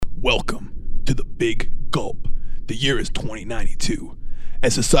big gulp. The year is 2092.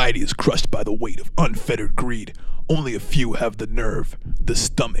 As society is crushed by the weight of unfettered greed, only a few have the nerve, the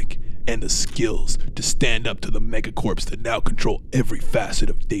stomach, and the skills to stand up to the megacorps that now control every facet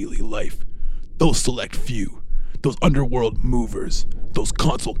of daily life. Those select few, those underworld movers, those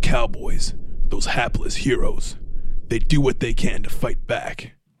console cowboys, those hapless heroes, they do what they can to fight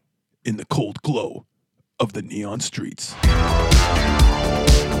back in the cold glow of the neon streets.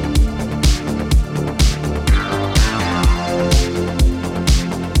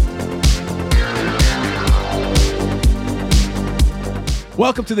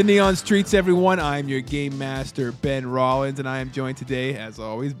 Welcome to the Neon Streets, everyone. I'm your game master, Ben Rollins, and I am joined today, as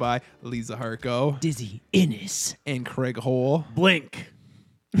always, by Lisa Harko, Dizzy Innes, and Craig Hole. Blink.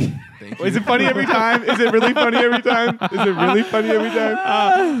 Thank you. Is it funny every time? Is it really funny every time? Is it really funny every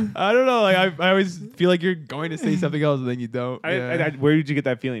time? I don't know. Like I always feel like you're going to say something else, and then you don't. Where did you get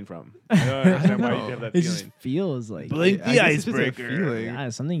that feeling from? I don't understand why you have that it feeling. just feels like Blink the icebreaker. Yeah,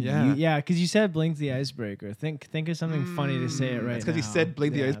 something. Yeah. Because you said blink the icebreaker. Think of something funny to say it right. It's because you now. said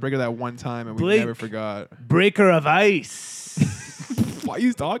blink the icebreaker that one time, and we Blink. never forgot. Breaker of ice. Why are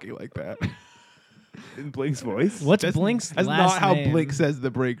you talking like that? In Blink's voice. What's That's Blink's That's last not how name? Blink says the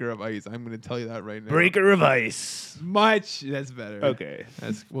breaker of ice. I'm going to tell you that right now. Breaker of ice. Much. That's better. Okay.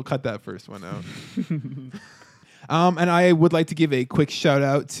 We'll cut that first one out. And I would like to give a quick shout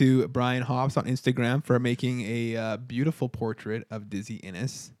out to Brian Hobbs on Instagram for making a beautiful portrait of Dizzy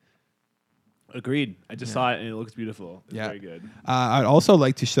Innes. Agreed. I just saw it and it looks beautiful. It's Yeah. very good. I'd also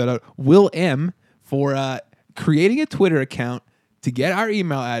like to shout out Will M for creating a Twitter account to get our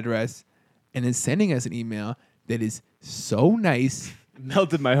email address and then sending us an email that is so nice.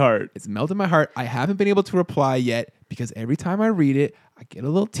 Melted my heart. It's melted my heart. I haven't been able to reply yet because every time I read it, I get a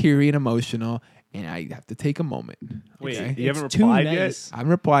little teary and emotional, and I have to take a moment. Wait, okay? you haven't It's too replied nice. yet? I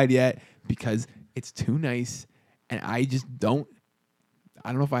haven't replied yet because it's too nice, and I just don't. I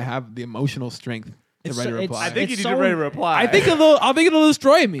don't know if I have the emotional strength to write a reply. I think you It's need so- to write a reply. I think it'll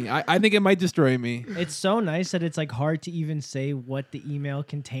destroy me. I think it might destroy me. It's so nice that it's like hard to even say what the email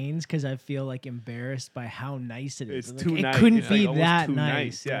contains because I feel like embarrassed by how nice it is. it's Like, too it nice. couldn't It's be like almost that too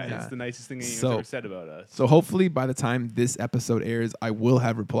nice. Yeah, Yeah. it's the nicest thing anyone's So- ever said about us. So hopefully by the time this episode airs, I will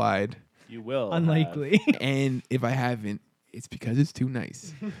have replied. You will. Unlikely. And if I haven't, it's because it's too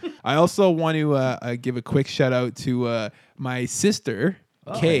nice. I also want to give a quick shout out to my sister,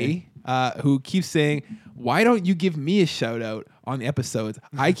 Kay, who keeps saying, why don't you give me a shout out on the episodes?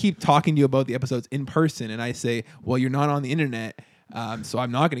 I keep talking to you about the episodes in person, and I say, well, you're not on the internet, so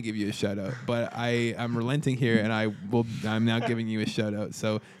I'm not going to give you a shout out. But I'm relenting here, and I'm now giving you a shout out.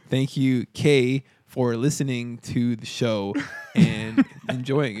 So thank you, Kay, for listening to the show and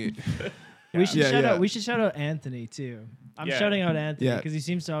enjoying it. We should Yeah, shout yeah. out. We should shout out Anthony too. I'm Yeah. shouting out Anthony Yeah. because he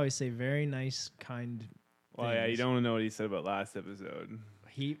seems to always say very nice, kind. Well, yeah, you things. don't know what he said about last episode.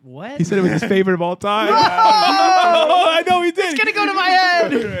 What? He said it was his favorite of all time. Oh, I know he did. It's gonna go to my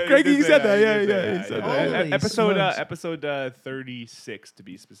head. Craig, you said that. He Yeah, did yeah, say he that, said yeah. that. Episode Holy episode 36 to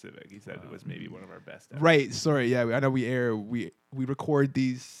be specific. He said it was maybe one of our best. Episodes. Right. Sorry. Yeah. I know we record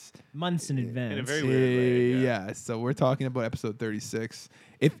these Months in advance. In a very weird way. yeah. So we're talking about episode 36.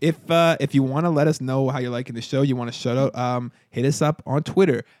 If you want to let us know how you're liking the show, you want to shout out, hit us up on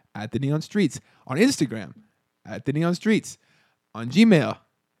Twitter at the Neon Streets, on Instagram at the Neon Streets, on Gmail,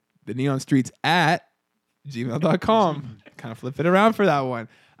 the Neon Streets at gmail.com. Kind of flip it around for that one.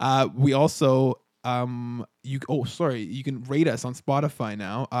 We also you can rate us on Spotify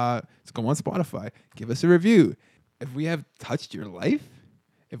now. Let's go on Spotify. Give us a review. If we have touched your life,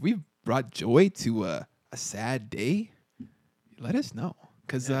 if we've brought joy to a sad day, let us know.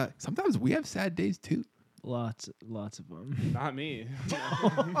 Because sometimes we have sad days too. Lots of them. Not me.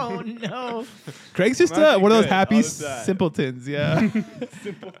 Oh no! Craig's just Not one of those good happy all the time. simpletons. Yeah.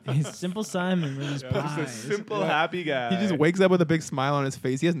 He's Simple Simon with his Just a pies. simple, happy guy. He just wakes up with a big smile on his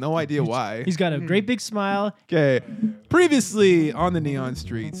face. He has no idea why. He's got a great big smile. Okay. Previously on the Neon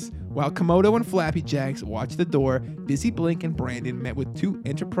Streets, while Komodo and Flappy Jacks watched the door, Dizzy, Blink, and Brandon met with two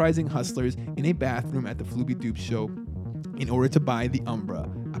enterprising hustlers in a bathroom at the Flooby Doop show in order to buy the Umbra,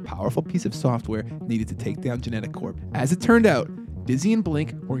 a powerful piece of software needed to take down Genetic Corp. As it turned out, Dizzy and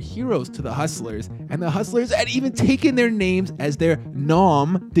Blink were heroes to the Hustlers, and the Hustlers had even taken their names as their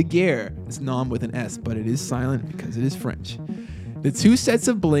nom de guerre. It's nom with an S, but it is silent because it is French. The two sets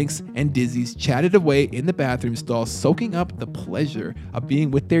of Blinks and Dizzies chatted away in the bathroom stall, soaking up the pleasure of being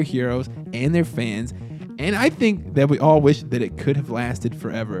with their heroes and their fans, and I think that we all wish that it could have lasted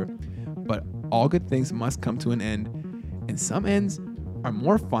forever. But all good things must come to an end, and some ends are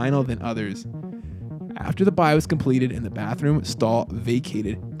more final than others. After the buy was completed and the bathroom stall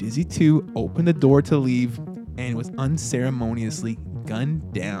vacated, Dizzy 2 opened the door to leave and was unceremoniously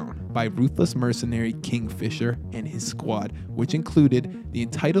gunned down by ruthless mercenary Kingfisher and his squad, which included the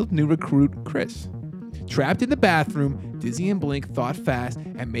entitled new recruit Chris. Trapped in the bathroom, Dizzy and Blink thought fast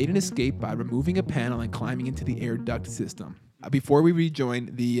and made an escape by removing a panel and climbing into the air duct system. Before we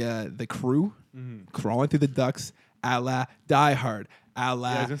rejoined the crew, crawling through the ducts a la Die Hard, a la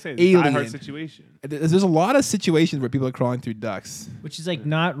I was gonna say Alien. Die Hard situation. There's a lot of situations where people are crawling through ducts. Which is like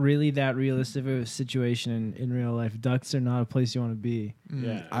not really that realistic of a situation in real life. Ducts are not a place you want to be.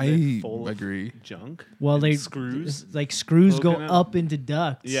 Yeah, I full of agree. Junk. Well, they screws. like screws go Poking out. up into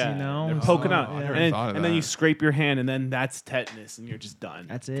ducts. Yeah, you know, they're poking out, I and never then, thought of and then you that. scrape your hand, and then that's tetanus, and you're just done.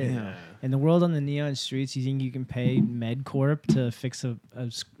 That's it. Damn. In the world on the neon streets, you think you can pay MedCorp to fix a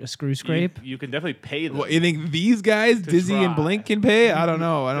screw scrape? You can definitely pay them. Well, you think these guys, Dizzy and try. Blink, can pay? I don't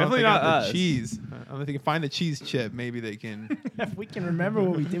know. I don't Definitely think not the us. cheese. I don't think they can find the cheese chip. Maybe they can. If we can remember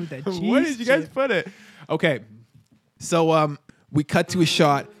what we did with that cheese. Where did you guys chip. put it? Okay, so we cut to a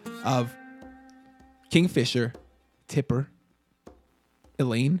shot of Kingfisher, Tipper,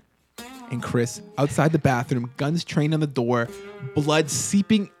 Elaine, and Chris outside the bathroom, guns trained on the door, blood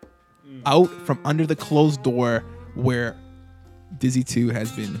seeping out from under the closed door where Dizzy 2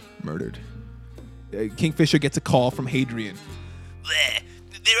 has been murdered. Kingfisher gets a call from Hadrian.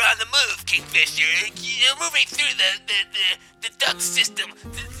 They're on the move, Kingfisher. You're moving through the duct system.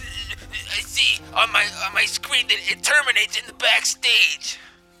 I see on my screen that it terminates in the backstage.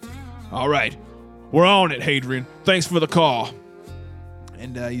 All right, we're on it, Hadrian. Thanks for the call.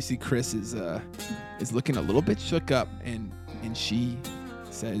 And you see Chris is looking a little bit shook up, and she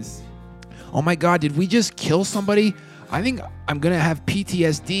says, "Oh my God, did we just kill somebody? I think I'm gonna have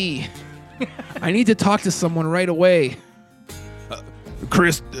PTSD. I need to talk to someone right away."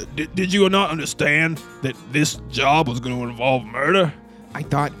 Chris, did you not understand that this job was going to involve murder? I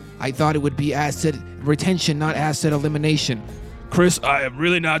thought it would be asset retention, not asset elimination. Chris, I am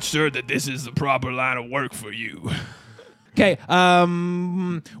really not sure that this is the proper line of work for you. Okay,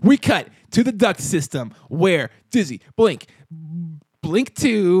 we cut to the duct system where Dizzy, Blink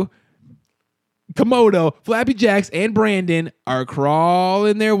 2, Komodo, Flappy Jacks, and Brandon are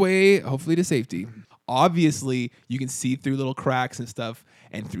crawling their way, hopefully to safety. Obviously, you can see through little cracks and stuff.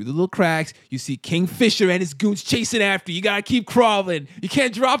 And through the little cracks, you see Kingfisher and his goons chasing after you. You gotta keep crawling. You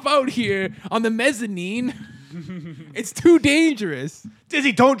can't drop out here on the mezzanine. It's too dangerous.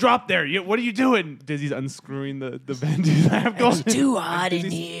 Dizzy, don't drop there. What are you doing? Dizzy's unscrewing the bandages I have going. It's too hot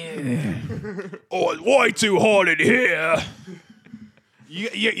in here. Oh, it's way too hot in here.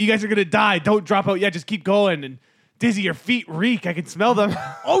 You guys are gonna die. Don't drop out yet. Just keep going. And Dizzy, your feet reek. I can smell them.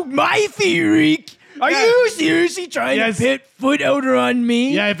 Oh, my theory. Are Yeah. you seriously trying Yes. to pit foot odor on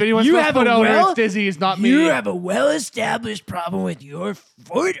me? Yeah, if anyone you smells have foot a odor, well, it's Dizzy. It's not me. You have a well-established problem with your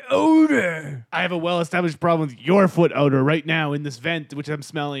foot odor. I have a well-established problem with your foot odor right now in this vent, which I'm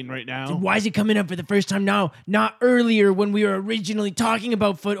smelling right now. Why is it coming up for the first time now, not earlier when we were originally talking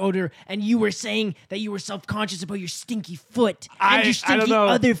about foot odor and you were saying that you were self-conscious about your stinky foot and your I don't stinky know.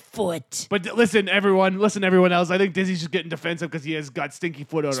 other foot? But listen, everyone else. I think Dizzy's just getting defensive because he has got stinky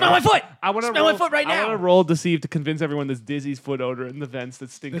foot odor. Smell my foot! I want to Smell my foot right I now! want to roll to see if to convince everyone there's Dizzy's foot odor in the vents that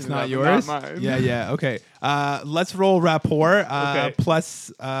stinks. It's not yours? Not mine. Yeah, okay. Let's roll rapport. Okay.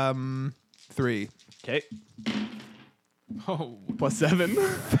 Plus 3. Okay. Oh, Plus 7.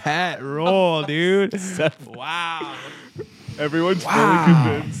 fat roll, dude. 7. Wow. Everyone's Wow. fully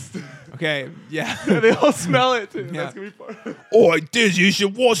convinced. Okay, yeah. They all smell it too. Yeah. That's gonna be fun. Oi, Diz, you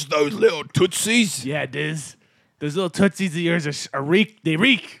should watch those little tootsies. Yeah, Diz. Those little tootsies of yours are reek. They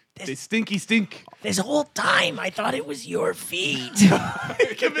reek. They stinky stink. This whole time, I thought it was your feet.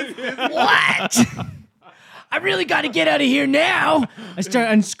 What? I really got to get out of here now. I start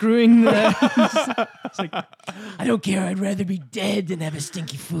unscrewing the. It's like, I don't care. I'd rather be dead than have a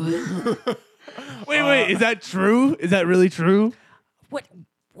stinky foot. Wait. Is that true? Is that really true?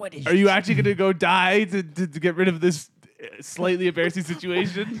 What is Are you actually gonna go die to get rid of this slightly embarrassing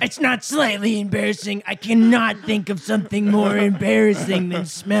situation? It's not slightly embarrassing. I cannot think of something more embarrassing than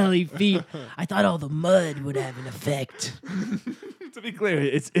smelly feet. I thought all the mud would have an effect. To be clear,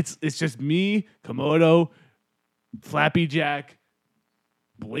 it's just me, Komodo, Flappy Jack,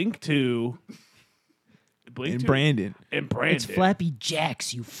 Blink 2, And Brandon. and Brandon. It's Flappy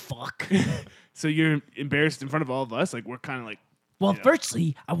Jacks, you fuck. So you're embarrassed in front of all of us? Like we're kind of like. Well, Yeah.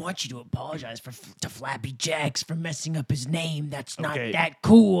 firstly, I want you to apologize to Flappy Jacks for messing up his name. That's not Okay. that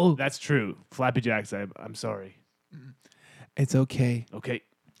cool. That's true. Flappy Jacks, I'm sorry. It's okay. Okay.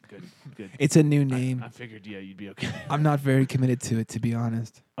 Good. It's a new name. I figured, yeah, you'd be okay. I'm not very committed to it, to be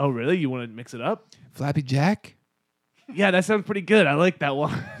honest. Oh, really? You want to mix it up? Flappy Jack? Yeah, that sounds pretty good. I like that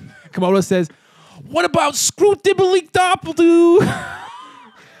one. Komodo says, what about Screw Dibbly Doppledoo?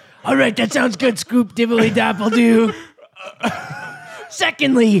 All right, that sounds good, Scoop Dibbly Doppledoo.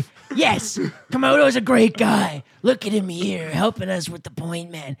 Secondly, yes, Komodo's a great guy. Look at him here, helping us with the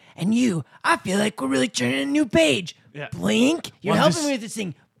point, man. And you, I feel like we're really turning a new page. Yeah. Blink, you're Well, helping just- me with this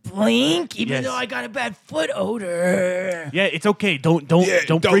thing. Blink, even Yes. though I got a bad foot odor. Yeah, it's okay. Don't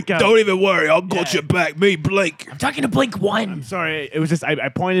freak out. Don't even worry. I'll got your back. Me, Blake. I'm talking to Blink 1. Sorry, it was just I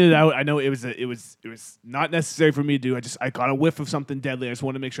pointed it out. I know it was not necessary for me to do. I got a whiff of something deadly. I just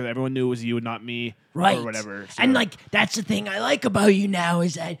wanted to make sure that everyone knew it was you and not me, Right. or whatever. So- And like that's the thing I like about you now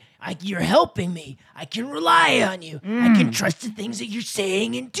is that you're helping me. I can rely on you. I can trust the things that you're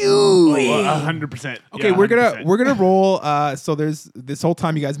saying and doing. 100%. Okay, Yeah, we're 100%. gonna roll. So there's this whole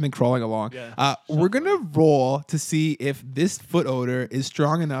time you guys have been crawling along. Yeah. We're gonna roll to see if this foot odor is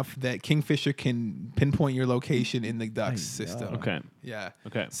strong enough that Kingfisher can pinpoint your location in the Ducts system. Okay. Yeah.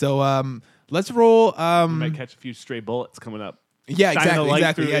 Okay. So let's roll. Might catch a few stray bullets coming up. Yeah, Shine the light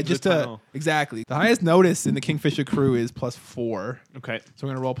exactly. through Yeah, into just the to tunnel. exactly. The highest notice in the Kingfisher crew is +4. Okay. So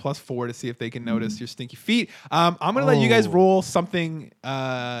we're gonna roll +4 to see if they can notice your stinky feet. I'm gonna let you guys roll something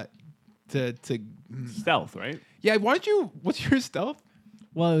to Stealth, right? yeah. Why don't you? What's your stealth?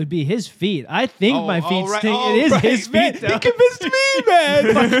 Well, it would be his feet. I think my feet right. stink. Oh, it is right, his man. feet. He Though. convinced me,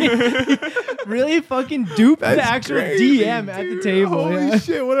 man. Really fucking dupe the That's actual crazy, DM at the dude. table. Holy yeah.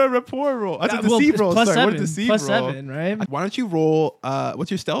 shit! What a rapport roll. That's a Well, deceive it's roll. plus Sorry, what a 7. deceive Plus roll. 7, right? Why don't you roll?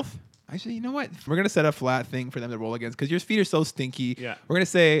 What's your stealth? Actually, you know what? We're gonna set a flat thing for them to roll against because your feet are so stinky. Yeah. We're gonna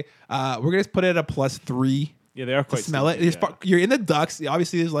say we're gonna put it at a +3. Yeah, they are To quite smell it. stinky, It's yeah. you're in the ducts.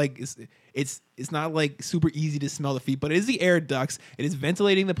 Obviously, there's like it's not like super easy to smell the feet, but it is the air ducts. It is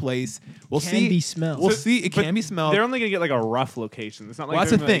ventilating the place. We'll Can see. be smelled. We'll So- see. It But can be smelled. They're only gonna get like a rough location. It's not like Well, that's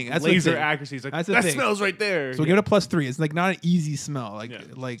they're the gonna, thing. like, That's the laser thing. accuracy. It's like That's the that thing. smells right there. So we'll give it a +3. It's like not an easy smell. Like Yeah.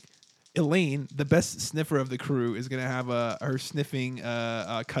 like Elaine, the best sniffer of the crew, is gonna have her sniffing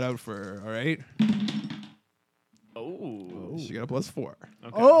cut out for her. All right. Oh. She got a +4.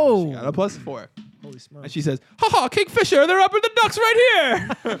 Okay. Oh. Got a +4. Holy smokes. And she says, "Ha Kingfisher! They're up in the ducts right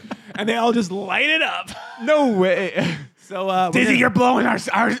here!" And they all just light it up. No way. So we're Dizzy, gonna- you're blowing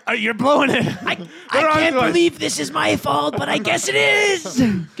you're blowing it. I They're on can't to us. believe this is my fault, but I guess it is.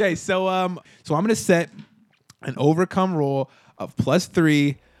 Okay, so I'm gonna set an overcome roll of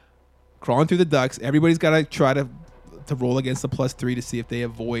 +3, crawling through the ducts. Everybody's gotta try to roll against the +3 to see if they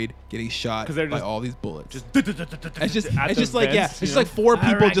avoid getting shot 'Cause they're by just- all these bullets. It's It's just like yeah, it's just like 4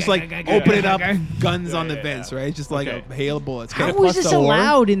 people just like opening up guns on the vents, right? It's just like Okay. a hail of bullets. How Okay. is this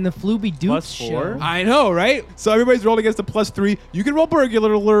allowed in the Flooby Doops +4? show? I know, right? So everybody's rolling against the +3. You can roll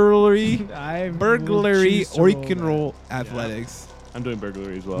burglary, I will burglary, choose to or you roll can that. roll athletics. I'm doing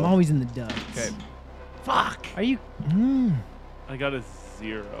burglary as I'm well. always in the ducts. Okay. Fuck. Are you? I got a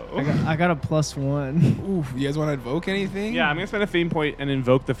 0. I got a +1. Ooh, you guys want to invoke anything? Yeah, I'm gonna spend a fame point and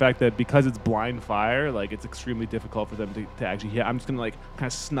invoke the fact that because it's blind fire, like it's extremely difficult for them to actually hit. I'm just gonna like kind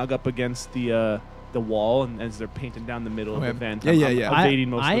of snug up against the wall, and as they're painting down the middle of Okay. the vent, Yeah, I'm, yeah, I'm yeah. evading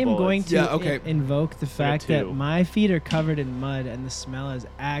most I of the am bullets. going to Yeah, okay. invoke the fact that 2. my feet are covered in mud and the smell is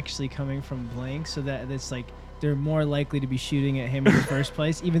actually coming from Blank, so that it's like they're more likely to be shooting at him in the first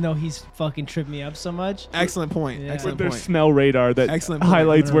place, even though he's fucking tripped me up so much. Excellent point. Yeah. Excellent With their point. smell radar that Excellent point.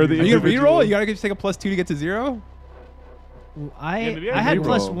 highlights where the Are you gonna individual- reroll? You gotta take a +2 to get to 0. maybe I I had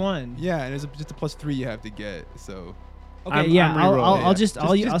reroll. +1. Yeah, and it's just a +3 you have to get. So Okay, I'm yeah, I'll re-rolling. just Just I'll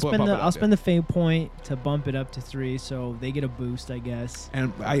bump spend it the up, I'll spend the fame point to bump it up to 3, so they get a boost, I guess.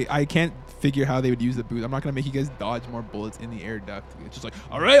 and I can't figure how they would use the boost. I'm not gonna make you guys dodge more bullets in the air duct. It's just like,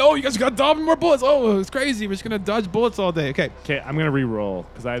 all right, oh, you guys got to dodge more bullets. Oh, it's crazy. We're just gonna dodge bullets all day. Okay, Okay, I'm gonna re-roll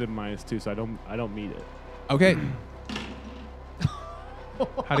because I had a -2, so I don't meet it. okay.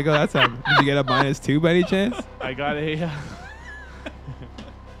 How'd it go that time? Did you get a -2 by any chance? I got a.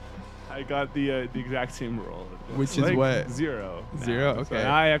 I got the exact same roll. Which is Like what? 0. 0? So Okay.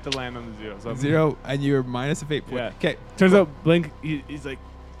 I have to land on the 0. So I'm- 0, and you're minus a fate point. Yeah. Okay. Turns out Blink, he's like,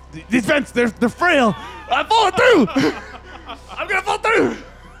 these vents, they're frail. I'm falling through. I'm gonna fall through.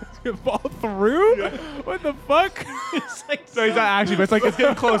 You fall through? What the fuck? It's like No, he's not actually, but it's like it's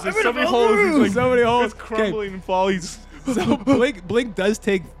getting close. There's so many holes. He's like, so many holes. It's crumbling and fall. He's So Blink does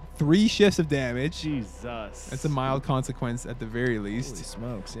take 3 shifts of damage. Jesus. That's a mild consequence at the very Holy least.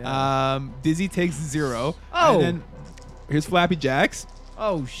 smokes, yeah. Dizzy takes 0. Oh. And then here's Flappy Jacks.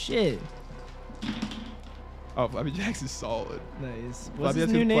 Oh shit. Oh, Flappy Jacks is solid. Nice. What's Flappy his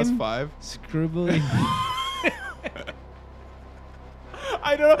Jacks new is name? +5. Scribbly. I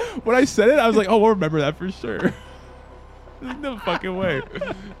I don't know. When I said it, I was like, oh, we'll remember that for sure. There's no fucking way.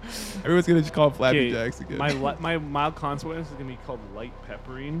 Everyone's gonna just call him Flappy Okay, Jacks again. my mild consequence is gonna be called light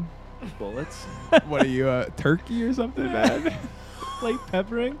peppering bullets. What are you, turkey or something, man? Light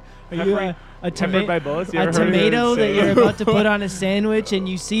peppering? Are Peppered- you a peppered by bullets? You a ever heard of tomato it? that you're about to put on a sandwich and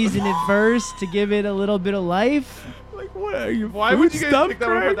you season it first to give it a little bit of life? Like, what are you? Why would you guys stuff, pick that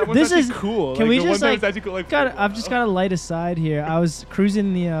one? That one's This actually is cool. Can like, we the just one that was like? actually cool, like I've just got a light aside here. I was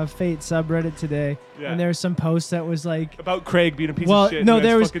cruising the Fate subreddit today, Yeah. and there was some post that was like, about Craig being a piece well, of shit. no, and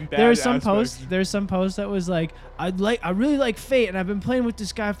there has was fucking there was bad some aspects. post there's some post that was like, I really like Fate, and I've been playing with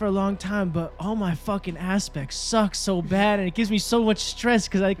this guy for a long time, but all my fucking aspects suck so bad, and it gives me so much stress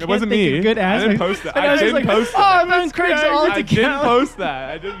because I can't wasn't think me. of good I didn't aspects. post that. And I was just didn't like, post oh, that. I'm on Craig's alt I didn't account. post that.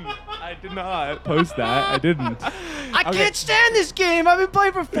 I did not post that. I didn't. I can't stand this game. I've been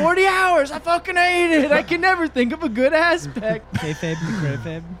playing for 40 hours. I fucking hate it. I can never think of a good aspect. Kayfabe,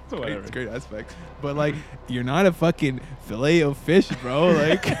 kayfabe. Great, it's a great aspect. But like, you're not a fucking fillet of fish, bro.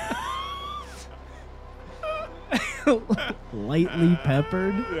 Like, Lightly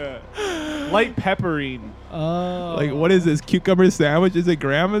peppered. Yeah. Light peppering. Oh. like what is this? Cucumber sandwich? Is it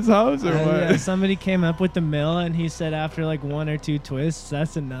grandma's house or what? Yeah, somebody came up with the mill, and he said after like one or two twists,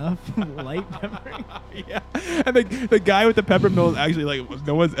 that's enough. Light peppering. Yeah. And the guy with the pepper mill is actually like,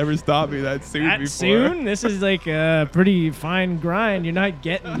 no one's ever stopped me that soon That before. soon? This is like a pretty fine grind. You're not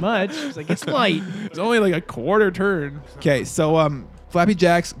getting much. It's like, it's light. It's only like a quarter turn. Okay, so Flappy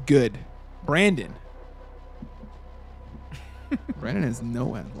Jack's good. Brandon. Brandon has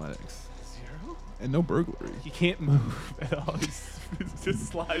no athletics. Zero? And no burglary. He can't move at all. He's just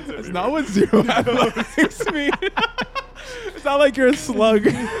slides That's everywhere. not what zero athletics mean. It's not like you're a slug.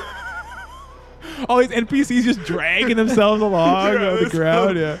 All these NPCs just dragging themselves along on the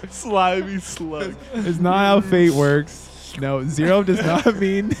ground. Yeah. Slimy slug. It's not how fate works. No, zero does not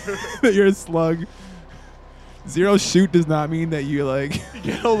mean that you're a slug. Zero shoot does not mean that you like You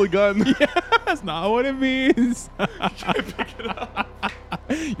get hold of gun. Yeah, that's not what it means.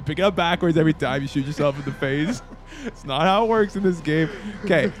 You pick it up backwards every time you shoot yourself in the face. It's not how it works in this game.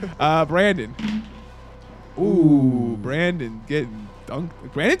 Okay, Brandon. Ooh, Brandon getting dunked.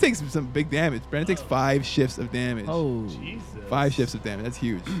 Brandon takes some big damage. Brandon takes 5 shifts of damage. Oh. Jesus. 5 shifts of damage. That's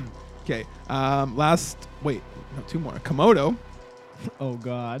huge. Okay, wait, no, 2 more. Komodo. Oh,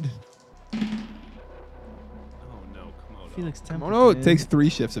 God. Oh no, Komodo. Felix Temple. Komodo takes 3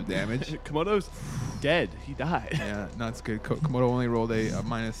 shifts of damage. Komodo's dead. He died. Yeah, no, it's good. Komodo only rolled a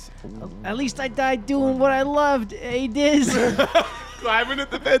minus. At least I died doing what I loved. Hey, Diz. Climbing at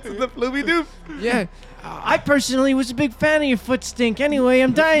the fence with the flooby doop. Yeah. I personally was a big fan of your foot stink. Anyway,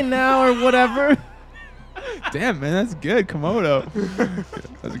 I'm dying now or whatever. Damn, man, that's good, Komodo.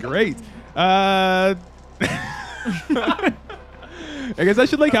 That's great. I guess I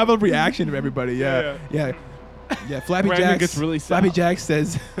should like have a reaction of everybody. Yeah. Flappy Brandon Jack gets really Flappy sour. Jack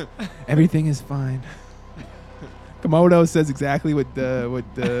says everything is fine. Komodo says exactly what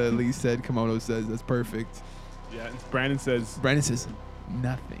Lee said. Komodo says that's perfect. Yeah, and Brandon says, Brandon says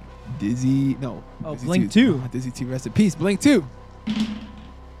nothing. Dizzy, no. Oh, Dizzy Blink 2. Oh, Dizzy 2, rest in peace. Blink 2.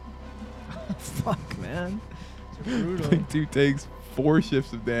 Fuck, man. Brutal. Blink 2 takes 4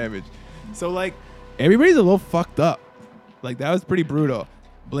 shifts of damage. So, like, everybody's a little fucked up. Like, that was pretty brutal.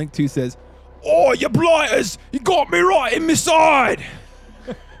 Blink 2 says, "Oh, you blighters! You got me right in my side!"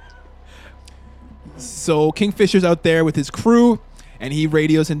 So, Kingfisher's out there with his crew, and he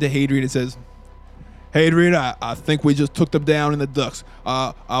radios into Hadrian and says, "Hadrian, I think we just took them down in the ducts.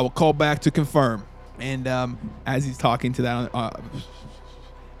 I will call back to confirm." And as he's talking to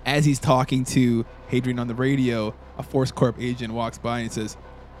Hadrian on the radio, a Force Corp agent walks by and says,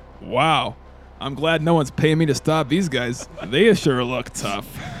 "Wow, I'm glad no one's paying me to stop these guys. They sure look tough."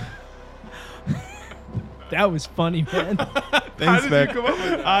 That was funny, man. Thanks, did man. you come up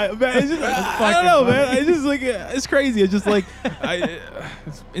with that? Man, it's just, I don't know, man. It's just like it's crazy. It's just like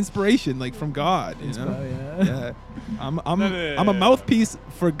it's inspiration, like from God. You know? Yeah. I'm a mouthpiece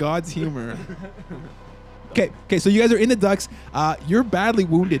for God's humor. Okay. So you guys are in the ducts. You're badly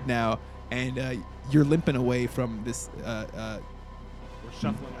wounded now, and you're limping away from this. we're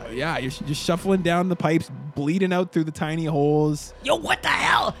shuffling away. Yeah, you're just shuffling down the pipes, bleeding out through the tiny holes. Yo, what the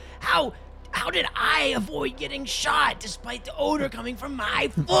hell? How did I avoid getting shot despite the odor coming from my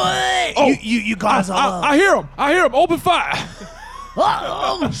foot? Oh, you guys! I hear him! I hear him! Open fire!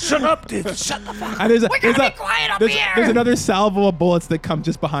 Shut up, dude. Shut the fuck up. And We gotta be quiet up here. There's another salvo of bullets that come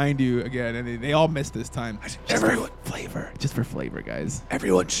just behind you again, and they all miss this time. Everyone, Just for flavor, guys.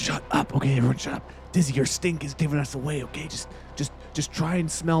 everyone, shut up. Okay, everyone, shut up. Dizzy, your stink is giving us away. Okay, just try and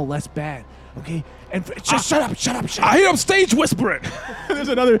smell less bad. Okay, and just shut up. I hear him stage whispering. There's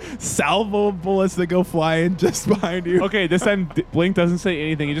another salvo of bullets that go flying just behind you. Okay, this time Blink doesn't say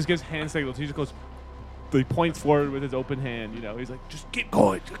anything. He just gives hand signals. He just goes. He points forward with his open hand. You know, he's like, just keep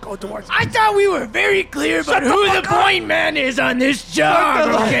going. Just go towards. I thought we were very clear about who the point man is on this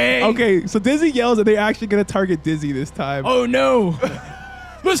job. Okay. Okay, so Dizzy yells, and they're actually gonna target Dizzy this time. Oh no.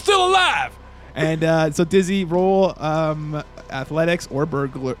 We're still alive. And so Dizzy, roll athletics or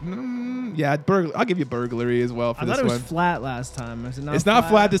burglar. I'll give you burglary as well for I this thought it was one. flat last time. Is it not It's not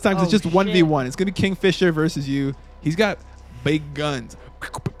flat this time. 'Cause Oh, it's just 1v1. It's gonna be Kingfisher versus you. He's got big guns.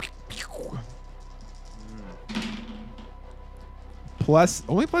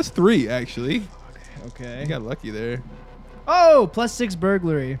 Only plus 3 actually. Okay. You got lucky there. Oh, +6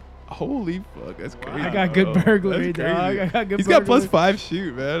 burglary. Holy fuck, that's crazy. I got good burglary, That's dog. crazy. I got good He's got burglary. +5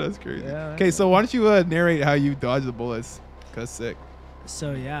 shoot, man. That's crazy. Yeah, Okay, so why don't you narrate how you dodge the bullets? Cause sick.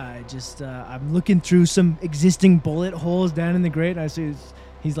 So yeah, I just I'm looking through some existing bullet holes down in the grate, and I see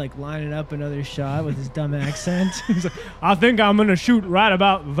he's like lining up another shot with his dumb accent. He's like, I think I'm gonna shoot right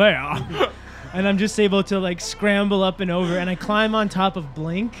about there, and I'm just able to like scramble up and over, and I climb on top of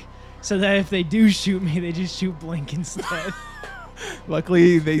Blink, so that if they do shoot me, they just shoot Blink instead.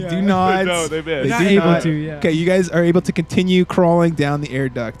 Luckily, they do not. No, they missed. They Not do able not. to, yeah. Okay, you guys are able to continue crawling down the air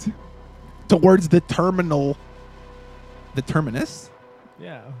duct towards the terminal, the terminus,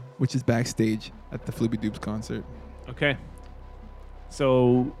 Yeah. which is backstage at the Flooby Doops concert. Okay.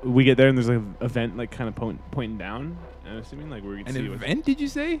 So we get there and there's like a vent like kind of pointing down. I'm assuming like we're gonna An see what's event, did you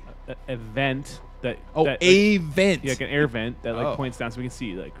say? a vent that. Oh, that, a like, vent. yeah, like an air vent that like Oh. points down so we can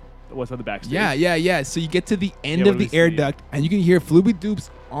see like what's on the backstage. Yeah. So you get to the end Yeah, of what do the we air see? duct, and you can hear Flooby Doops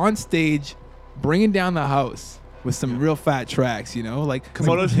on stage bringing down the house with some real fat tracks, you know? Like,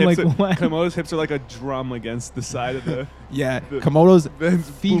 Komodo's Like hips. what? Komodo's hips are like a drum against the side of the. yeah, the Komodo's vents,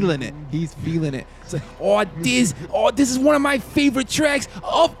 feeling it. He's feeling it. It's like, this is one of my favorite tracks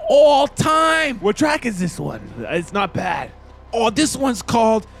of all time. What track is this one? It's not bad. Oh, this one's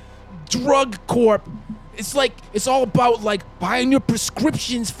called Drug Corp. It's like it's all about like buying your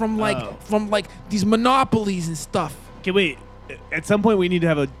prescriptions from like these monopolies and stuff. Okay, wait. At some point, we need to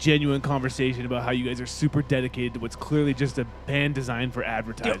have a genuine conversation about how you guys are super dedicated to what's clearly just a band designed for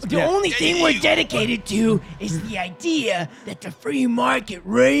advertising. The only thing we're dedicated to is the idea that the free market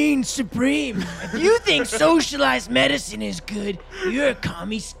reigns supreme. If you think socialized medicine is good, you're a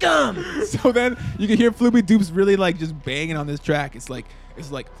commie scum. So then you can hear Flooby Doops really like just banging on this track. It's like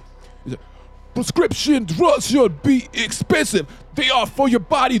prescription drugs should be expensive. They are for your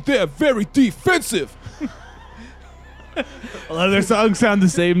body. They're very defensive. A lot of their songs sound the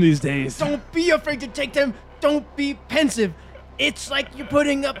same these days. Don't be afraid to take them. Don't be pensive. It's like you're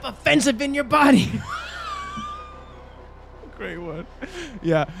putting up offensive in your body. Great one.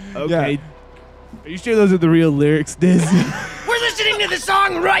 Yeah. Okay. Yeah. Are you sure those are the real lyrics, Diz? We're listening to the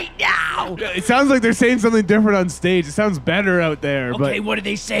song right now. It sounds like they're saying something different on stage. It sounds better out there, Okay, but what are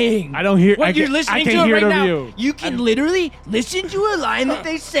they saying? I don't hear. What I you're can't- listening I to can't it hear right it now. over you. You can literally listen to a line that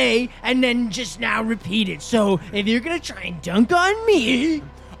they say and then just now repeat it. So if you're gonna try and dunk on me,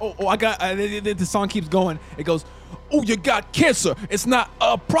 I got the song keeps going. It goes, "Oh, you got cancer. It's not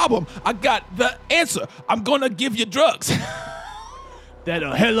a problem. I got the answer. I'm gonna give you drugs." that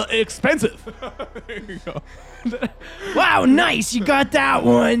are hella expensive. There you go. wow, nice, you got that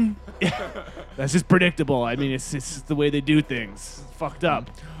one. That's just predictable. I mean, it's just the way they do things. It's fucked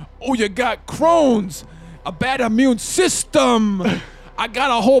up. Oh, you got Crohn's, a bad immune system. I got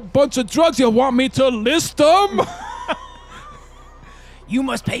a whole bunch of drugs. You want me to list them? You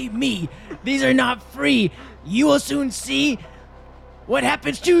must pay me. These are not free. You will soon see what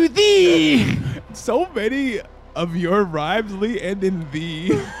happens to thee. So many of your rhymes, Lee, end in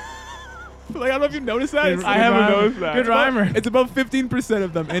the. Like, I don't know if you noticed that. I haven't noticed that. Good rhymer. It's about 15%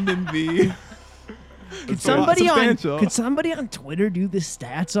 of them end in the. Could somebody substantial. on Twitter do the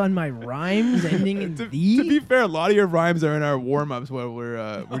stats on my rhymes ending in To thee? be fair, a lot of your rhymes are in our warm-ups where we're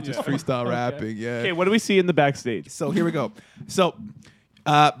just freestyle rapping. Yeah. Okay, what do we see in the backstage? So here we go. So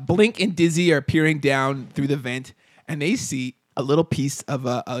Blink and Dizzy are peering down through the vent, and they see a little piece of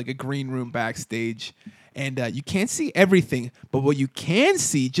like a green room backstage, and you can't see everything, but what you can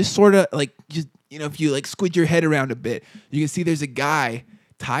see, just sort of like just if you like squid your head around a bit, you can see there's a guy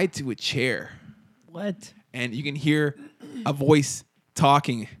tied to a chair, What? and you can hear a voice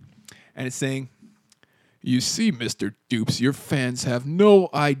talking, and it's saying, "You see, Mr. Dupes, your fans have no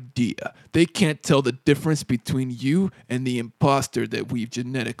idea. They can't tell the difference between you and the imposter that we've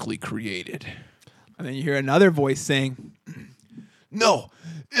genetically created." And then you hear another voice saying, No,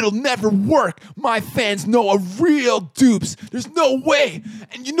 it'll never work. My fans know a real dupes. There's no way.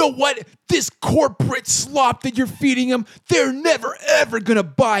 And you know what? This corporate slop that you're feeding them, they're never ever gonna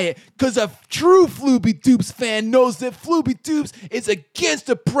buy it. Cause a true Flooby Dupes fan knows that Flooby Dupes is against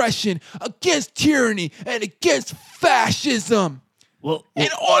oppression, against tyranny, and against fascism. Well, And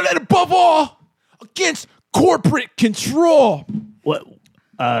above all, against corporate control. what?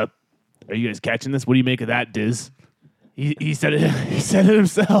 Are you guys catching this? What do you make of that, Diz? He said it. He said it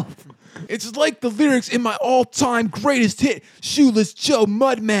himself. It's like the lyrics in my all-time greatest hit, Shoeless Joe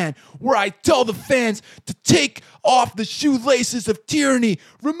Mudman, where I tell the fans to take off the shoelaces of tyranny,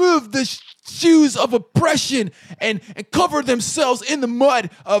 remove the shoes of oppression, and cover themselves in the mud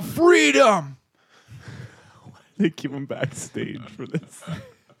of freedom. They keep him backstage for this.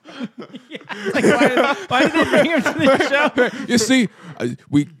 Like, why did they bring him to the show? You see,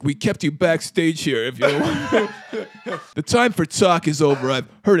 we kept you backstage here. If you the time for talk is over. I've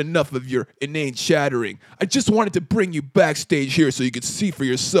heard enough of your inane chattering. I just wanted to bring you backstage here so you could see for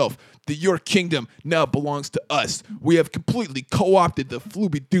yourself that your kingdom now belongs to us. We have completely co-opted the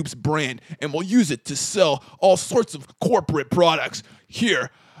Flooby Dupes brand, and we'll use it to sell all sorts of corporate products.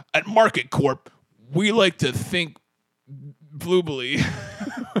 Here at Market Corp, we like to think floobly.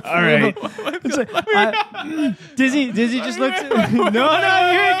 All right. It's like, Dizzy just looks at No, here you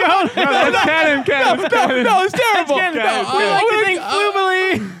go. No, that's canon. No, it's terrible. Canon. No, We like to think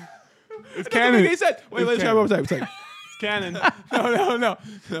floobly. It's canon. He said, wait, let's try one more time. It's like, It's canon. no.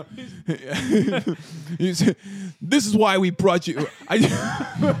 This is why we brought you.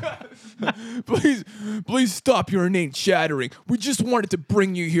 Please stop your inane chattering. We just wanted to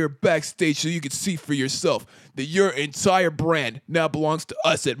bring you here backstage so you could see for yourself that your entire brand now belongs to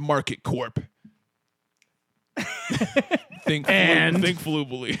us at Market Corp. think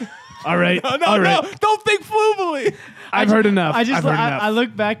floobly. All right. No, don't think floobly. I've heard enough. I just I've heard enough. I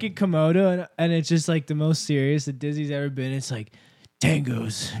look back at Komodo and it's just like the most serious that Dizzy's ever been. It's like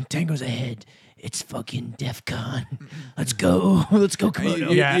Tango's ahead. It's fucking DEF CON. Let's go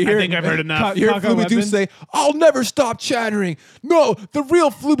Komodo. Yeah, I think I've heard enough. You hear Taco Flooby Dupes weapons? say, I'll never stop chattering. No, the real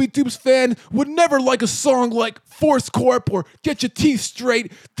Flooby Dupes fan would never like a song like Force Corp or Get Your Teeth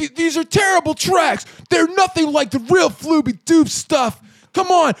Straight. These are terrible tracks. They're nothing like the real Flooby Dupes stuff. Come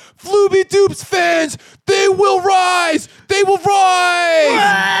on, Flooby Dupes fans, they will rise. They will rise.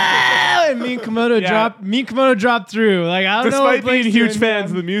 And me and Komodo dropped through. Like I don't know what Despite being Blake's huge doing,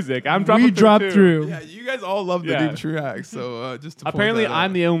 fans of man. the music, I'm dropping We dropped too. through. Yeah, you guys all love the Yeah. deep tracks. So just to point Apparently, that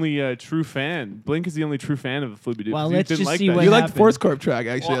I'm out. the only true fan. Blink is the only true fan of Flooby Dupes. Well, You let's didn't just like see that. what You like the happened. Force Corp track,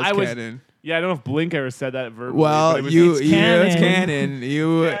 actually. Well, that's I was- canon. Yeah, I don't know if Blink ever said that verbally. but Well, it was- it's canon. canon.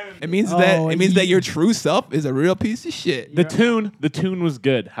 It means that your true self is a real piece of shit. The tune was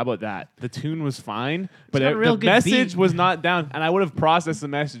good. How about that? The tune was fine, but got a real the good message beat. was not down, and I would have processed the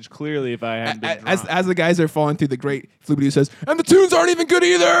message clearly if I hadn't been drunk. As the guys are falling through, the great Flooby Doo says, and the tunes aren't even good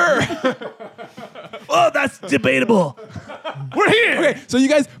either. Oh, that's debatable. We're here. Okay, so you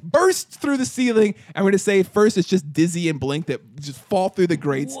guys burst through the ceiling. I'm going to say first it's just Dizzy and Blink that just fall through the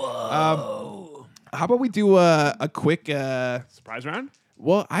grates. How about we do a quick... Surprise round?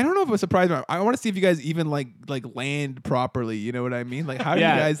 well, I don't know if it's a surprise round. I want to see if you guys even like land properly. You know what I mean? Like, how do you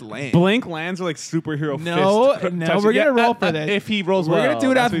guys land? Blink lands are like superhero No, fist. no, touching. we're gonna roll uh, for this. If he rolls We're well. gonna do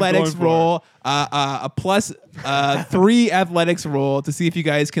an that's what he's athletics going for. roll, a plus 3 athletics roll to see if you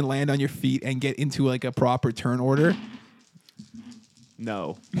guys can land on your feet and get into like a proper turn order.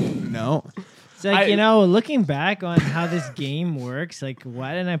 No. No. It's like, looking back on how this game works, like,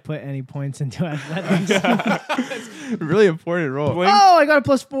 why didn't I put any points into athletics? Really important roll. Blink. Oh, I got a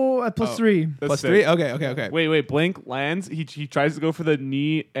 +4, a +3. That's Plus sick. 3? Okay. Wait. Blink lands. He tries to go for the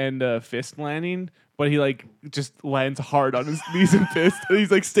knee and fist landing, but he like just lands hard on his knees and fist. And he's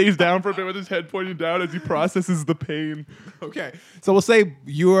like stays down for a bit with his head pointed down as he processes the pain. Okay. So we'll say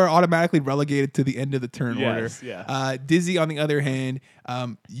you are automatically relegated to the end of the turn Yes, order. yeah. Dizzy, on the other hand,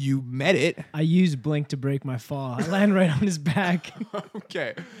 you met it. I used Blink to break my fall. I land right on his back.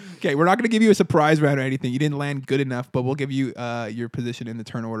 Okay. We're not going to give you a surprise round or anything. You didn't land good enough, but we'll give you your position in the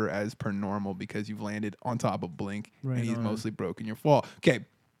turn order as per normal because you've landed on top of Blink Right and he's on. mostly broken your fall. Okay.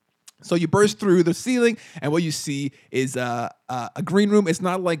 So you burst through the ceiling, and what you see is a green room. It's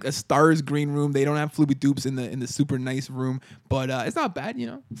not like a Stars green room. They don't have Flooby Doops in the super nice room, but it's not bad.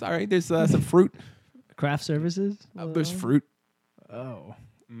 It's all right. There's some fruit. Craft services? There's fruit. Oh.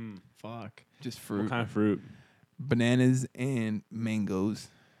 Fuck. Just fruit. What kind of fruit? Bananas and mangoes.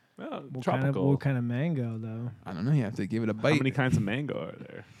 Well, What tropical. kind of mango, though? I don't know. You have to give it a bite. How many kinds of mango are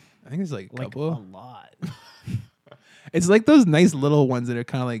there? I think it's like a Like, couple. a lot. It's like those nice little ones that are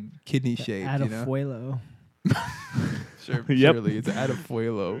kind of like kidney shaped. Add a You know? fuelo. Sure, Yep. surely it's out of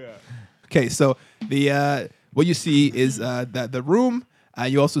Fuelo. Okay, so the what you see is that the room.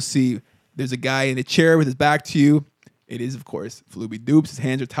 You also see there's a guy in a chair with his back to you. It is, of course, Flooby Doops. His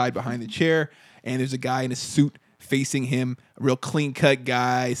hands are tied behind the chair, and there's a guy in a suit facing him, a real clean-cut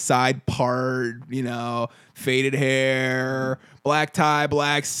guy, side part, faded hair, black tie,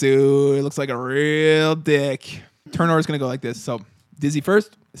 black suit. It looks like a real dick. Turn order is going to go like this. So, Dizzy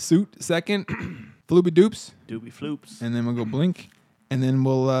first, suit second, Flooby Doops, Doobie floops. and then we'll go Blink, and then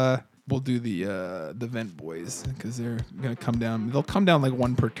we'll do the vent boys because they're going to come down. They'll come down like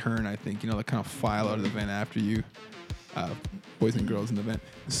one per turn, I think. They'll kind of file out of the vent after you. Boys and girls in the vent.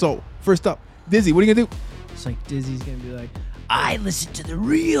 So, first up, Dizzy, what are you going to do? It's like Dizzy's gonna be like, I listened to the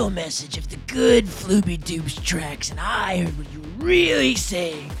real message of the good Flooby Doops tracks, and I heard what you were really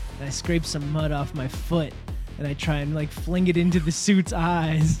saying. and I scrape some mud off my foot, and I try and like fling it into the suit's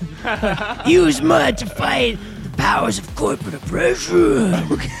eyes. Use mud to fight the powers of corporate oppression.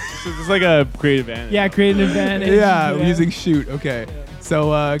 So it's like a creative advantage. Yeah, create an advantage. Yeah, using shoot. Okay.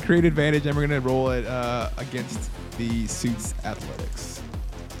 So create advantage, and we're gonna roll it against the suit's athletics.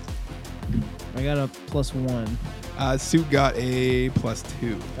 I got a +1. Suit got a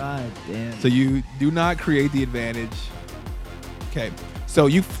 +2. God damn. So you do not create the advantage. Okay. So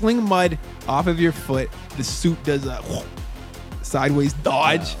you fling mud off of your foot. The suit does a sideways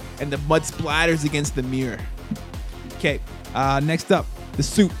dodge, and the mud splatters against the mirror. Okay. Next up, the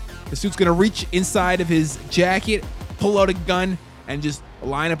suit. The suit's gonna reach inside of his jacket, pull out a gun, and just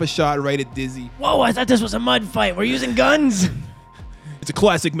line up a shot right at Dizzy. Whoa, I thought this was a mud fight. We're using guns. It's a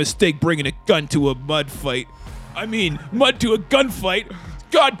classic mistake bringing a gun to a mud fight. I mean, mud to a gunfight.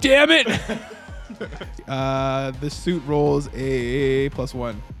 God damn it! The suit rolls a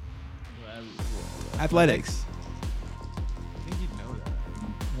 +1. Athletics. I think you'd know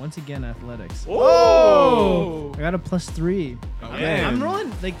that. Once again, athletics. Whoa! I got a +3. Okay. I'm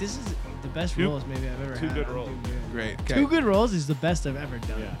rolling like this is the best Two- rolls maybe I've ever two had. good I'm rolls. doing good. Great. Okay. 2 good rolls is the best I've ever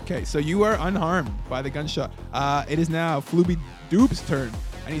done. Yeah. Okay, so you are unharmed by the gunshot. It is now Flooby Doop's turn,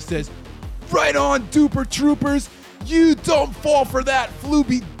 and he says, "Right on, Duper Troopers! You don't fall for that,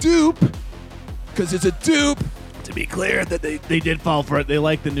 Flooby Doop, because it's a dupe." To be clear, that they did fall for it. They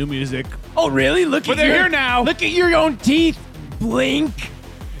like the new music. Oh, really? Look But at they're your, here now. Look at your own teeth. Blink.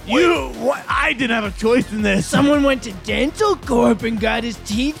 I didn't have a choice in this. Someone went to Dental Corp and got his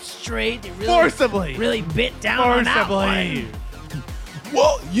teeth straight. They really, Forcibly. really bit down on that one.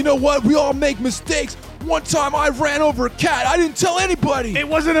 Well, you know what? We all make mistakes. One time I ran over a cat. I didn't tell anybody. It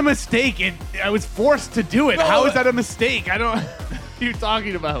wasn't a mistake. I was forced to do it. No, How is that a mistake? I don't. What are you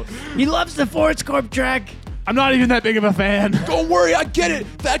talking about? He loves the Force Corp track. I'm not even that big of a fan. Don't worry, I get it.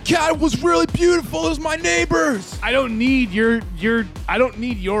 That cat was really beautiful. It was my neighbor's. I don't need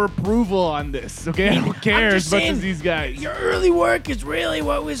your approval on this. Okay, I don't care I'm as just much saying, as these guys. Your early work is really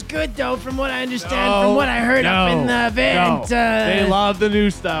what was good, though, from what I understand, from what I heard up in the vent. They love the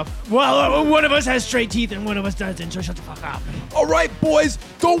new stuff. Well, one of us has straight teeth and one of us doesn't, so shut the fuck up. All right, boys,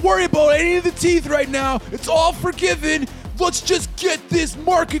 don't worry about any of the teeth right now. It's all forgiven. Let's just get this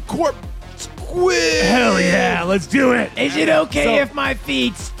Market Corp squid. Hell yeah, let's do it. Is it okay So- if my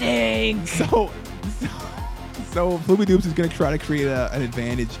feet stink? So Flooby Doops is going to try to create an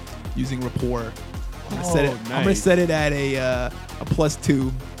advantage using rapport. I'm going to set it at a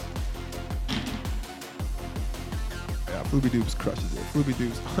 +2. Yeah, Flooby Doops crushes it. Flooby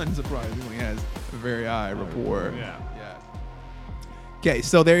Doops, unsurprisingly, has a very high rapport. Yeah. Okay,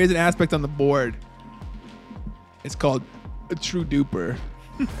 so there is an aspect on the board. It's called a True Duper.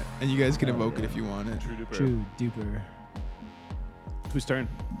 And you guys can evoke it if you want it. True duper. Whose turn?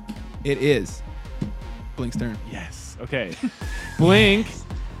 It is Blink's turn. Yes. Okay. Blink.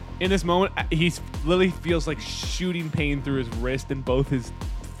 In this moment, he literally feels like shooting pain through his wrist and both his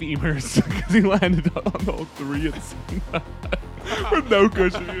femurs because he landed on all three at the same time with no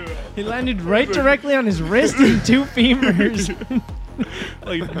cushion. Yeah. He landed right directly on his wrist and 2 femurs.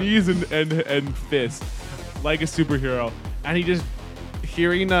 Like knees and fists, like a superhero. And he just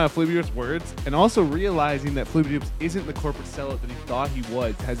hearing Flooby Doop's words and also realizing that Flooby Doops isn't the corporate sellout that he thought he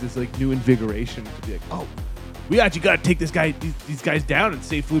was, has this like new invigoration to be like, oh, we actually got to take these guys down and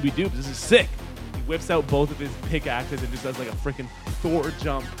save Flooby Doops. This is sick. He whips out both of his pickaxes and just does like a freaking Thor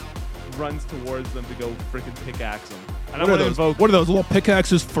jump, runs towards them to go freaking pickaxe them. And I'm gonna invoke. What are those little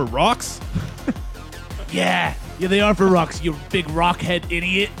pickaxes for rocks? Yeah, they are for rocks, you big rockhead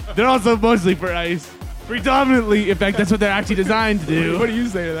idiot. They're also mostly for ice. Predominantly, in fact, that's what they're actually designed to do. What do you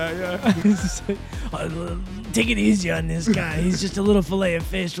say to that? Yeah. Take it easy on this guy. He's just a little fillet of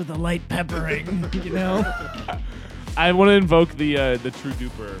fish with a light peppering, you know? I want to invoke the True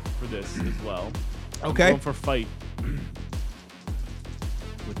Duper for this as well. Okay. Going for fight.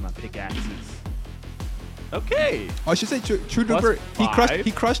 With my pickaxes. Okay. Oh, I should say True Plus Duper. He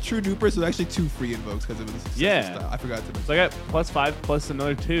 5. crushed True Duper, so actually 2 free invokes because it was such a Yeah. style. I forgot to mention. So I got +5 plus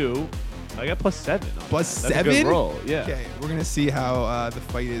another 2. I got +7. On Plus that. That's a good 7? roll. Yeah. Okay, we're gonna see how the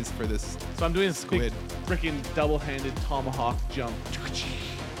fight is for this. So I'm doing a Squid. freaking double-handed tomahawk jump.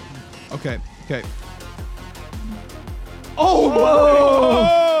 Okay. Oh!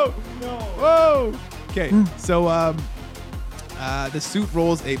 Whoa! No. Whoa! Okay, so the suit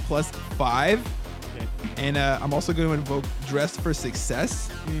rolls a +5, Okay. and I'm also going to invoke Dress for Success.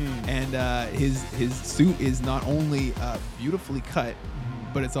 And his suit is not only beautifully cut,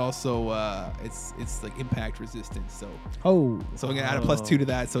 but it's also it's like impact resistant. So I'm gonna add a +2 to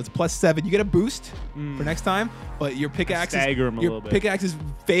that, so it's +7. You get a boost for next time, but your pickaxes stagger him a little bit. pickaxes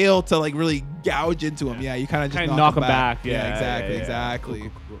fail to like really gouge into him. Yeah, you kind of just knock him back. Yeah, exactly.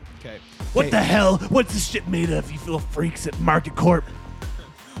 Cool. Okay. What Hey, the hell? What's this shit made of, you little freaks at Market Corp?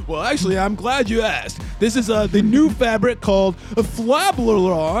 Well, actually, I'm glad you asked. This is the new fabric called a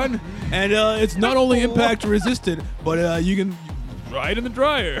Flableron, and it's not only impact resistant, but you can dry it in the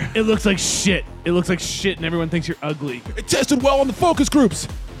dryer. It looks like shit. It looks like shit, and everyone thinks you're ugly. It tested well on the focus groups.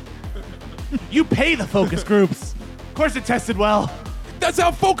 You pay the focus groups. Of course it tested well. That's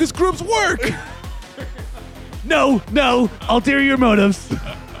how focus groups work. No, ulterior your motives.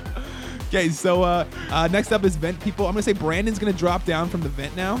 Okay, so next up is vent people. I'm gonna say Brandon's gonna drop down from the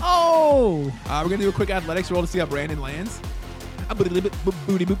vent now. Oh! We're gonna do a quick athletics roll to see how Brandon lands.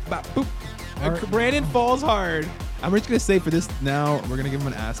 Brandon falls hard. I'm just gonna say for this now, we're gonna give him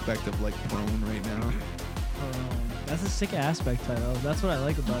an aspect of like prone right now. That's a sick aspect title. That's what I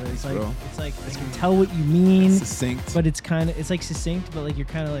like about it. It's like bro. it's like I can tell what you mean, Succinct. but it's like succinct, but like you're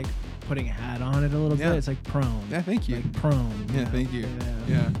kind of like putting a hat on it a little Yeah. bit. It's like prone. Yeah, thank you. Like prone. Yeah, know? thank you. Yeah.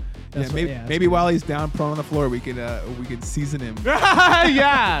 Yeah. That's what- Maybe, yeah, that's maybe good. while he's down prone on the floor, we could season him.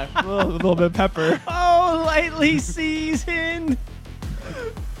 Yeah. a little bit of pepper. Oh, lightly seasoned.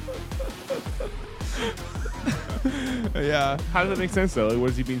 Yeah. How does that make sense though? Like, what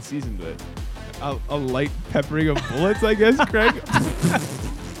is he being seasoned with? A light peppering of bullets, I guess, Craig.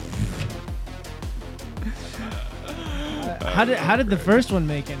 How did the first one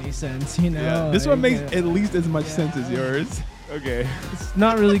make any sense? You know, Yeah. This one like, makes at least as much sense as yours. Okay. it's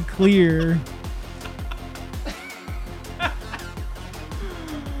not really clear.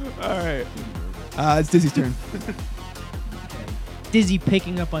 All right. It's Dizzy's turn. Dizzy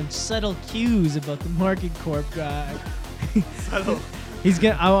picking up on subtle cues about the Market Corp guy. He's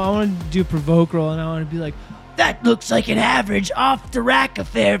gonna. I want to do a provoke roll, and I want to be like, That looks like an average off-the-rack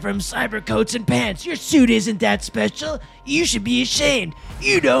affair from Cybercoats and Pants. Your suit isn't that special. You should be ashamed.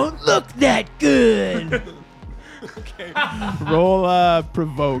 You don't look that good. Roll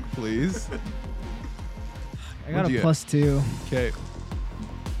provoke, please. I got What'd you a get? +2. Okay.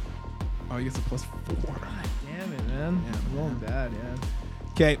 Oh, he gets a +4. Damn it, man. Yeah. I'm rolling bad,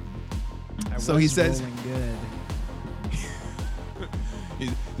 yeah. Okay. I So was he says, rolling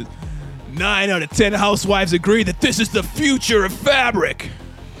good. 9 out of 10 housewives agree that this is the future of fabric.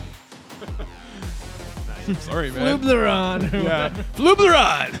 Sorry, man. Flubleron. Yeah.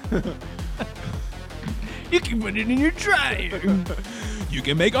 Flubleron. You can put it in your dryer. You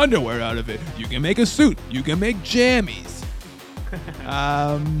can make underwear out of it. You can make a suit. You can make jammies.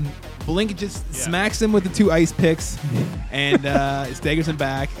 Blink just smacks him with the 2 ice picks and staggers him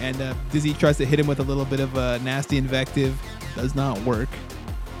back. And Dizzy tries to hit him with a little bit of nasty invective. Does not work.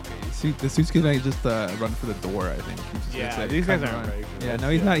 The suit's gonna just run for the door, I think. He's just Yeah, gonna say, these guys "Come aren't on." ready for Yeah, this. no,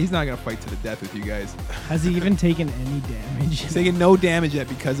 he's not. He's not gonna fight to the death with you guys. Has he even taken any damage? He's taking no damage yet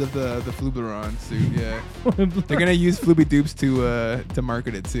because of the Flubleron suit. Yeah, they're gonna use Flooby Dupes to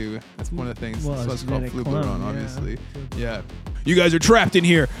market it too. That's one of the things. Well, That's why it's it's called genetic Flubleron, clone, yeah. obviously. Yeah. You guys are trapped in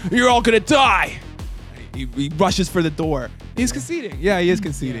here. You're all gonna die. He rushes for the door. He's conceding. Yeah, he is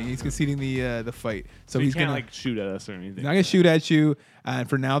conceding. He's conceding the fight. So He he's can't gonna like shoot at us or anything. He's not gonna shoot at you, and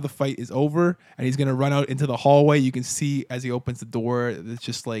for now the fight is over, and he's gonna run out into the hallway. You can see as he opens the door, it's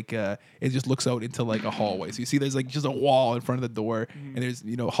just like it just looks out into like a hallway. So you see there's like just a wall in front of the door, and there's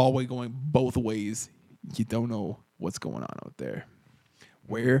hallway going both ways. You don't know what's going on out there.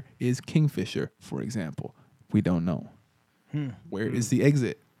 Where is Kingfisher, for example? We don't know. Where is the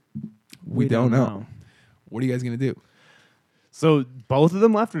exit? We don't know. What are you guys gonna do? So both of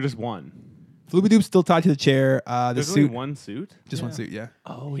them left or just one? Flooby Doop's still tied to the chair. The There's suit, only one suit. just one suit, yeah.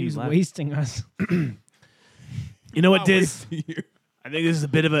 Oh, He's wasting us. You know what, Diz? You. I think this is a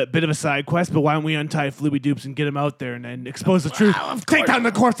bit of a side quest, but why don't we untie Flooby Dupes and get him out there and then expose the truth? Take down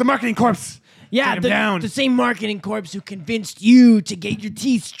the corpse, the marketing corpse. Yeah, Take him down. the same marketing corps who convinced you to get your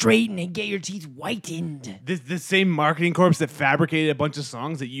teeth straightened and get your teeth whitened. The same marketing corps that fabricated a bunch of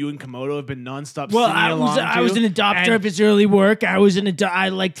songs that you and Komodo have been nonstop Well, singing along to. I was an adopter And- of his early work. I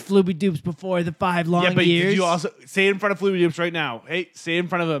liked Flooby Doops before the 5 long Yeah, but years. did you also say it in front of Flutie Doops right now? Hey, say it in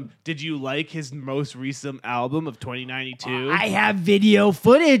front of him. Did you like his most recent album of 2092? I have video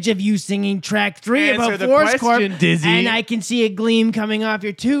footage of you singing track 3 Answer about the Force Corp, question, Dizzy. and I can see a gleam coming off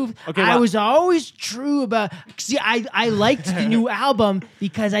your tooth. Okay, I well- was always true about. See, I liked the new album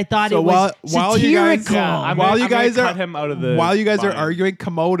because I thought So it was while you guys, satirical. I'm while gonna- you guys I'm are gonna cut him out of the while you guys are volume. arguing,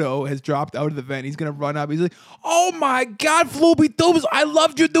 Komodo has dropped out of the vent. He's gonna run up. He's like, "Oh my God, Floopy Doops! I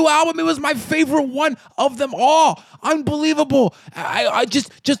loved your new album. It was my favorite one of them all. Unbelievable! I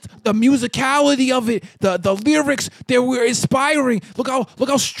just the musicality of it, the lyrics, they were inspiring. Look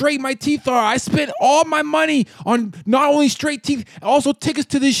how straight my teeth are. I spent all my money on not only straight teeth, also tickets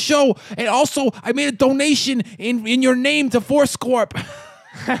to this show, and also I made a donation in your name to Force Corp."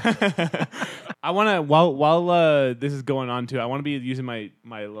 I want to while this is going on too. I want to be using my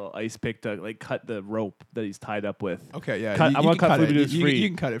little ice pick to like cut the rope that he's tied up with. Okay, yeah. I want to cut Flutie it. Doops free. You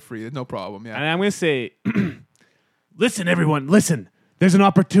can cut it free. There's no problem. Yeah. And I'm going to say, listen, everyone, listen. There's an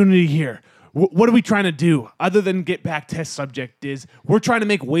opportunity here. What are we trying to do other than get back test subject is we're trying to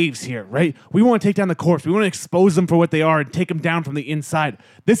make waves here, right? We want to take down the corpse. We want to expose them for what they are and take them down from the inside.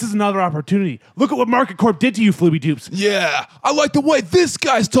 This is another opportunity. Look at what Market Corp did to you, Flooby Doops. Yeah, I like the way this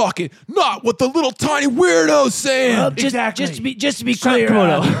guy's talking, not what the little tiny weirdo's saying. Well, just, Exactly. just to be Shut clear,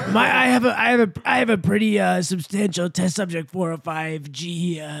 Komodo. I have a pretty substantial test subject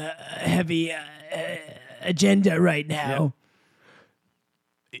 405G heavy agenda right now.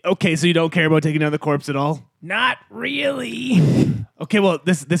 Okay, so you don't care about taking down the corpse at all? Not really. Okay, well,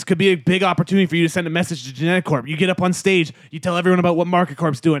 this could be a big opportunity for you to send a message to Genetic Corp. You get up on stage, you tell everyone about what Market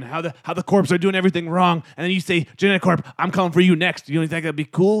Corp's doing, how the corps are doing everything wrong, and then you say, Genetic Corp, I'm coming for you next. You don't think that'd be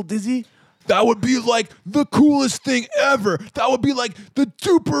cool, Dizzy? That would be like the coolest thing ever. That would be like the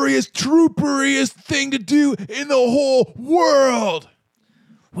trooperiest thing to do in the whole world.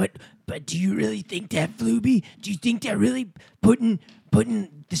 What? But do you really think that, Flooby? Do you think that really putting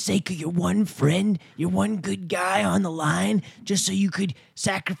the sake of your one friend, your one good guy on the line, just so you could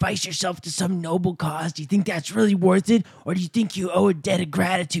sacrifice yourself to some noble cause, do you think that's really worth it? Or do you think you owe a debt of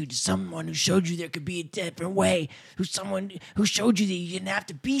gratitude to someone who showed you there could be a different way, someone who showed you that you didn't have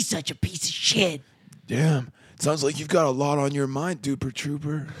to be such a piece of shit? Damn, sounds like you've got a lot on your mind, Duper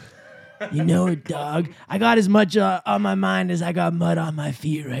Trooper. You know it, dog. I got as much on my mind as I got mud on my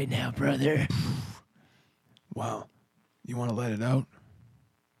feet right now, brother. Wow, you want to let it out?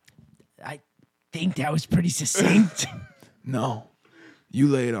 I think that was pretty succinct. No, you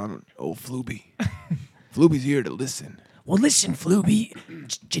lay it on old Flooby. Flooby's here to listen. Well, listen, Flooby,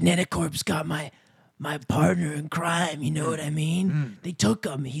 Genetic Corp's got my partner in crime, you know what I mean? They took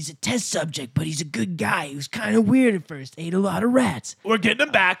him. He's a test subject, but he's a good guy. He was kind of weird at first, ate a lot of rats. We're getting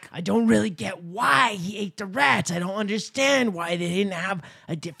him back. I don't really get why he ate the rats. I don't understand why they didn't have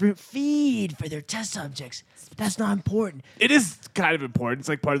a different feed for their test subjects. But that's not important. It is kind of important. It's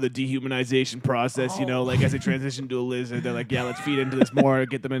like part of the dehumanization process, you know, like as they transition to a lizard, they're like, yeah, let's feed into this more,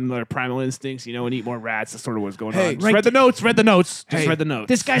 get them in their primal instincts, you know, and eat more rats. That's sort of what's going Hey, on. Just right read the notes. Just Hey, read the notes.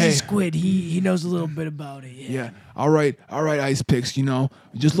 This guy's Hey. a squid. He knows a little bit about it. Yeah. All right, Ice Picks. You know,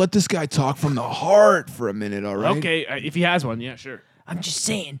 just let this guy talk from the heart for a minute. All right. Okay, if he has one, yeah, sure. I'm just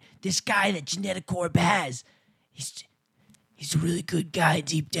saying, this guy that Genetic Corp has, he's a really good guy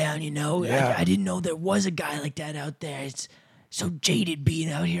deep down, you know? Yeah. I didn't know there was a guy like that out there. It's so jaded being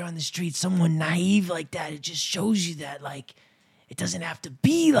out here on the street, someone naive like that. It just shows you that, like, it doesn't have to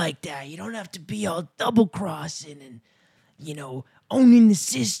be like that. You don't have to be all double-crossing and, you know, owning the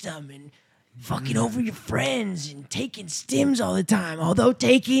system and fucking over your friends and taking stims all the time. Although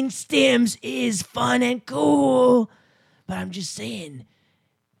taking stims is fun and cool. But I'm just saying,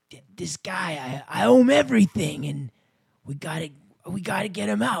 this guy, I owe him everything, and we gotta get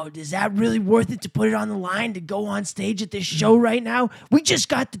him out. Is that really worth it to put it on the line to go on stage at this show right now? We just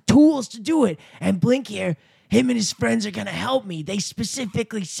got the tools to do it. And Blink here, him and his friends are gonna help me. They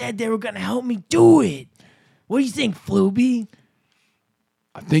specifically said they were gonna help me do it. What do you think, Flooby?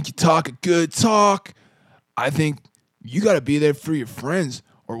 I think you talk a good talk. I think you got to be there for your friends.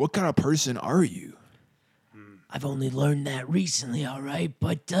 Or what kind of person are you? I've only learned that recently, all right?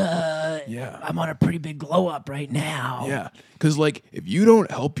 But Yeah. I'm on a pretty big glow up right now. Yeah. Because, like, if you don't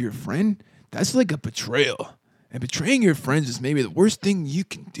help your friend, that's like a betrayal. And betraying your friends is maybe the worst thing you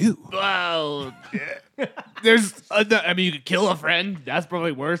can do. Well, there's, I mean, you could kill a friend. That's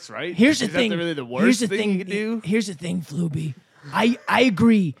probably worse, right? Here's the Is thing. that really the Here's worst thing you could do? Here's the thing, Flooby. I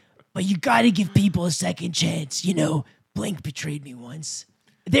agree. But you got to give people a second chance. You know, Blink betrayed me once.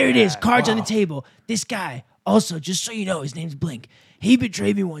 There it is, cards on the table. This guy, also, just so you know, his name's Blink. He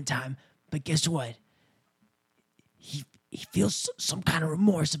betrayed me one time, but guess what? He feels some kind of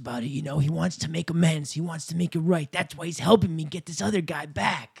remorse about it, you know? He wants to make amends. He wants to make it right. That's why he's helping me get this other guy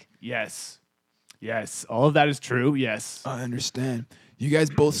back. Yes. Yes. All of that is true. Yes. I understand. You guys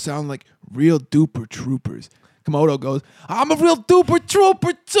both sound like real duper troopers. Komodo goes, I'm a real duper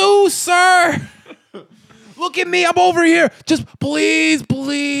trooper too, sir. Look at me. I'm over here. Just please,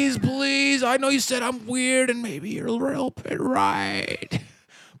 please, please. I know you said I'm weird and maybe you're a little bit right.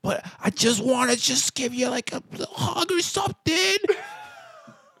 But I just want to just give you like a hug or something.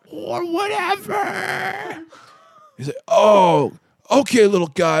 Or whatever. He's like, oh, okay, little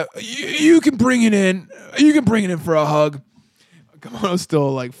guy. You can bring it in. You can bring it in for a hug. Komodo's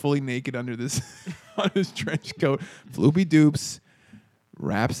still like fully naked under this on his trench coat. Floopy Doops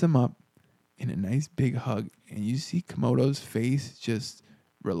wraps him up in a nice big hug. And you see Komodo's face just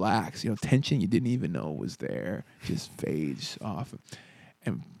relax. You know, tension you didn't even know was there just fades off.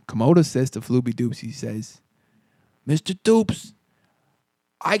 And Komodo says to Floopy Doops, he says, Mr. Doops,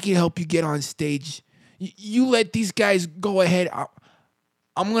 I can help you get on stage. You let these guys go ahead.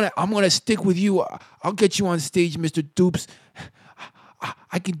 I'm gonna stick with you. I'll get you on stage, Mr. Doops.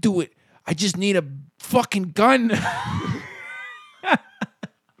 I can do it. I just need a fucking gun.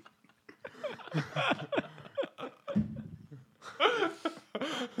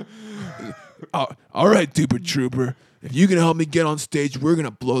 All right, Duper Trooper. If you can help me get on stage, we're going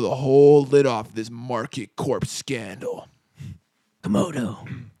to blow the whole lid off this Market Corp scandal. Komodo,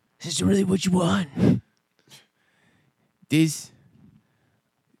 is this really what you want?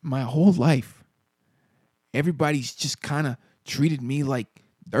 My whole life, everybody's just kind of treated me like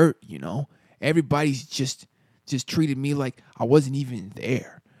dirt, you know? Everybody's just treated me like I wasn't even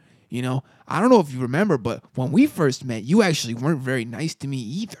there, you know? I don't know if you remember, but when we first met, you actually weren't very nice to me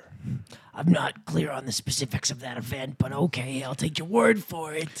either. I'm not clear on the specifics of that event, but okay, I'll take your word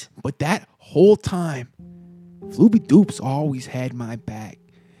for it. But that whole time, Floopy Doops always had my back.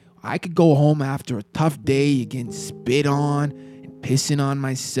 I could go home after a tough day getting spit on and pissing on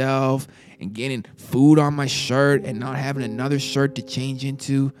myself and getting food on my shirt and not having another shirt to change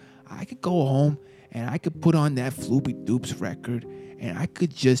into. I could go home and I could put on that Floopy Doops record and I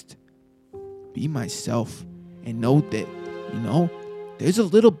could just be myself and know that, you know, there's a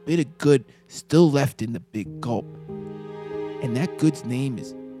little bit of good still left in the big gulp. And that good's name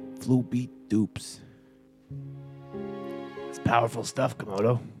is Floopy Doops. It's powerful stuff,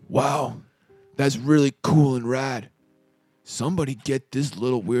 Komodo. Wow, that's really cool and rad. Somebody get this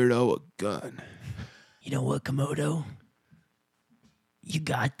little weirdo a gun. You know what, Komodo? You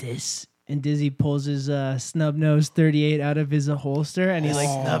got this. And Dizzy pulls his snub nose 38 out of his holster, and he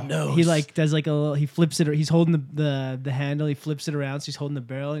snub nose. he like does like a little. He flips it. He's holding the handle. He flips it around, so he's holding the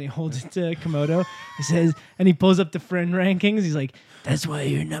barrel, and he holds it to Komodo. He says, and he pulls up the friend rankings. He's like, That's why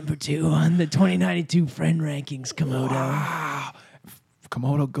you're number 2 on the 2092 friend rankings, Komodo. Wow.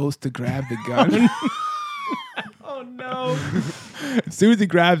 Komodo goes to grab the gun. "Oh no!" As soon as he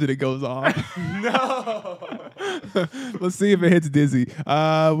grabs it, it goes off. No. Let's see if it hits Dizzy.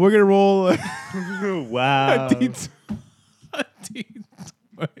 We're gonna roll. Wow. A D20.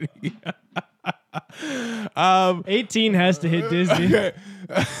 18 has to hit Disney. Okay.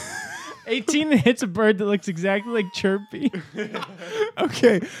 18 hits a bird that looks exactly like Chirpy.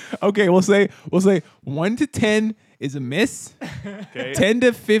 Okay. We'll say 1 to 10 is a miss. Okay. 10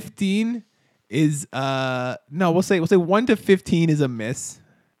 to 15 is no. We'll say 1 to 15 is a miss.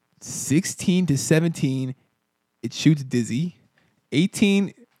 16 to 17, it shoots Dizzy.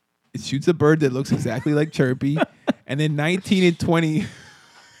 18, it shoots a bird that looks exactly like Chirpy. And then 19 and 20,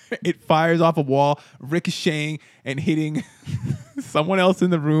 it fires off a wall, ricocheting and hitting someone else in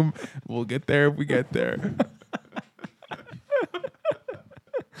the room. We'll get there if we get there.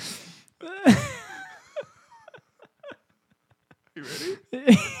 You ready?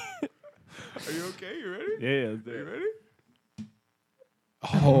 Are you okay? You ready? Yeah. Are you ready?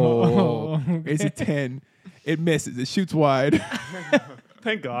 Oh, it's a 10. It misses. It shoots wide.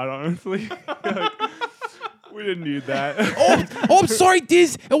 Thank God, honestly. We didn't need that. I'm sorry,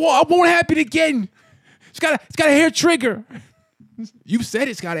 Diz. It won't happen again. It's got a hair trigger. You've said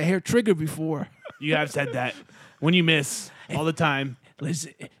it's got a hair trigger before. You have said that. When you miss all the time.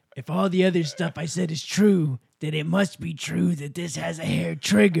 Listen, if all the other stuff I said is true, then it must be true that this has a hair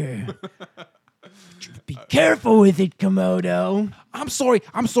trigger. Be careful with it, Komodo. I'm sorry,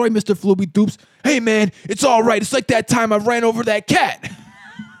 Mr. Floopy Doops. Hey, man, it's all right. It's like that time I ran over that cat.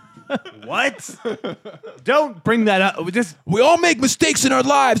 What? Don't bring that up. We all make mistakes in our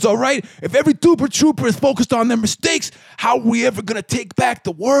lives, all right? If every Duper Trooper is focused on their mistakes, how are we ever gonna take back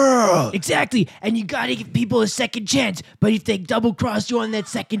the world? Exactly, and you gotta give people a second chance. But if they double cross you on that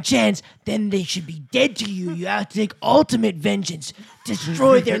second chance, then they should be dead to you. You have to take ultimate vengeance,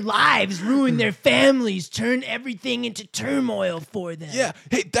 destroy their lives, ruin their families, turn everything into turmoil for them. Yeah,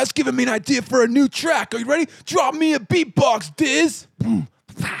 hey, that's giving me an idea for a new track. Are you ready? Drop me a beatbox, Diz.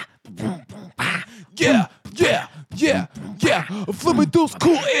 Yeah, yeah, yeah, yeah. Flippy doops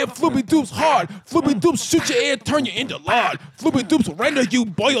cool and flippy doops hard. Flippy doops shoot you and turn you into lard. Flippy doops will render you,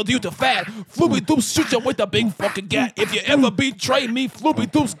 boiled you to fat. Flippy doops shoot you with a big fucking gat. If you ever betray me, Flippy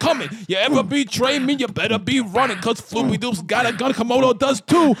doops coming. You ever betray me, you better be running. Cause Flippy doops got a gun, Komodo does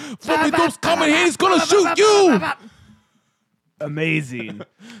too. Flippy doops coming, he's gonna shoot you. Amazing.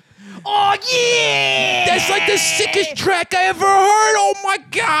 Oh yeah! That's like the sickest track I ever heard. Oh my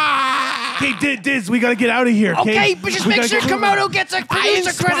god! Okay, Diz, we gotta get out of here. Okay, but just make sure Komodo gets a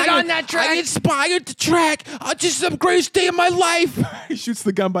producer credit on that I track. inspired the track. Just the greatest day of my life. He shoots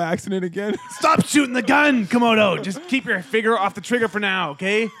the gun by accident again. Stop shooting the gun, Komodo. Just keep your finger off the trigger for now,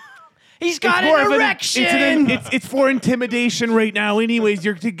 okay? He's got more an of erection. It's for intimidation right now. Anyways,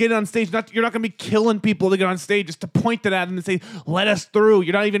 you're to get on stage. You're not gonna be killing people to get on stage. Just to point it at them and say, "Let us through."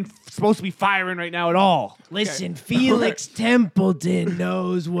 You're not even supposed to be firing right now at all. Listen, Felix Templeton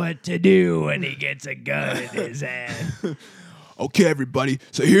knows what to do when he gets a gun in his hand. Okay, everybody.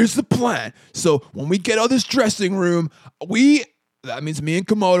 So here's the plan. So when we get out of this dressing room, that means me and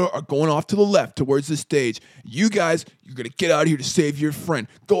Komodo are going off to the left towards the stage. You guys, you're going to get out of here to save your friend.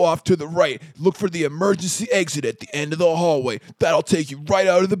 Go off to the right. Look for the emergency exit at the end of the hallway. That'll take you right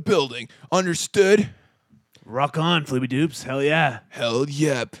out of the building. Understood? Rock on, Flippy Doops. Hell yeah. Hell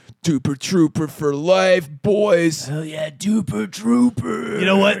yeah. Duper Trooper for life, boys. Hell yeah, Duper Trooper. You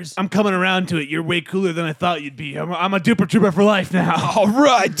know what? I'm coming around to it. You're way cooler than I thought you'd be. I'm a Duper Trooper for life now. All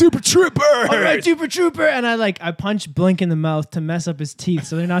right, Duper Trooper. All right, Duper Trooper. And I punch Blink in the mouth to mess up his teeth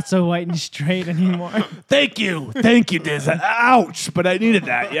so they're not so white and straight anymore. Thank you, Diz. Ouch, but I needed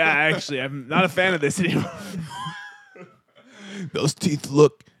that. Yeah, actually, I'm not a fan of this anymore. Those teeth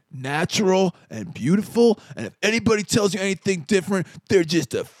look natural and beautiful, and if anybody tells you anything different, they're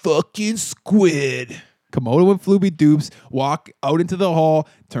just a fucking squid. Komodo and Floopy Doops walk out into the hall,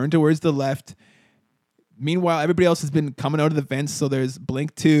 turn towards the left. Meanwhile, everybody else has been coming out of the vents, so there's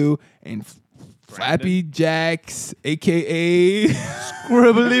Blink 2 and Flappy Jacks, a.k.a.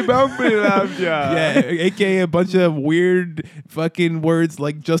 Scribbly Bumpy Lovejoy. Yeah, a.k.a. a bunch of weird fucking words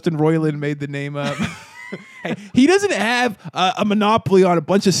like Justin Roiland made the name up. Hey, he doesn't have a monopoly on a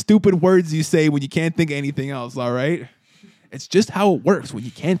bunch of stupid words you say when you can't think of anything else, all right? It's just how it works when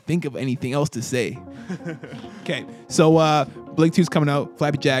you can't think of anything else to say. Okay, so Blink 2's coming out,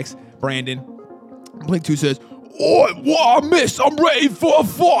 Flappy Jacks, Brandon. Blink 2 says, "Oh, what I missed, I'm ready for a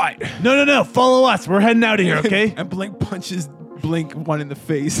fight." No, follow us. We're heading out of here, okay? And Blink punches Blink one in the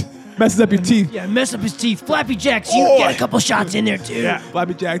face. Messes up your teeth. Yeah, mess up his teeth. Flappy Jacks, you get a couple shots in there, too. Yeah,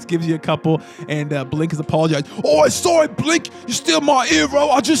 Flappy Jacks gives you a couple, and Blink has apologized. "Oh, sorry, Blink. You're still my hero.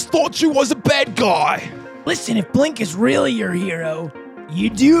 I just thought you was a bad guy." Listen, if Blink is really your hero,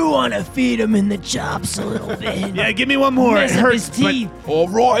 you do want to feed him in the chops a little bit. Yeah, give me one more. Mess It up hurts. his teeth. "All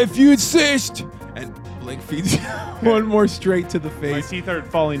right, if you insist." And Blink feeds you one more straight to the My face. teeth are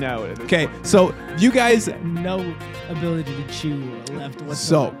falling out. Okay, so you guys... No ability to chew left So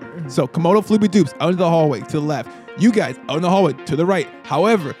whatsoever. Komodo, Floopy Doops out in the hallway to the left. You guys out in the hallway to the right.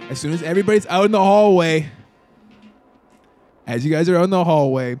 However, as soon as everybody's out in the hallway, as you guys are out in the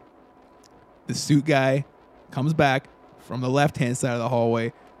hallway, the suit guy comes back from the left-hand side of the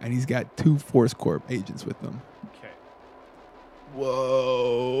hallway, and he's got 2 Force Corp agents with him. Okay.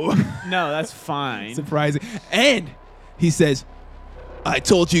 Whoa. No, that's fine. Surprising. And he says, "I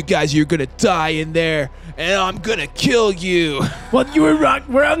told you guys you're going to die in there, and I'm going to kill you." Well, you were wrong.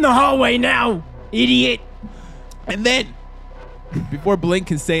 We're out in the hallway now, idiot. And then, before Blink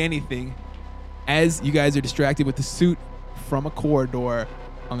can say anything, as you guys are distracted with the suit from a corridor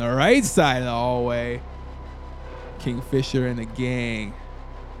on the right side of the hallway, Kingfisher and the gang.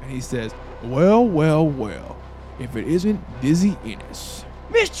 And he says, well, if it isn't Dizzy Innes.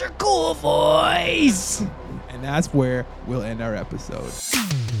 Mr. Cool Voice. And that's where we'll end our episode.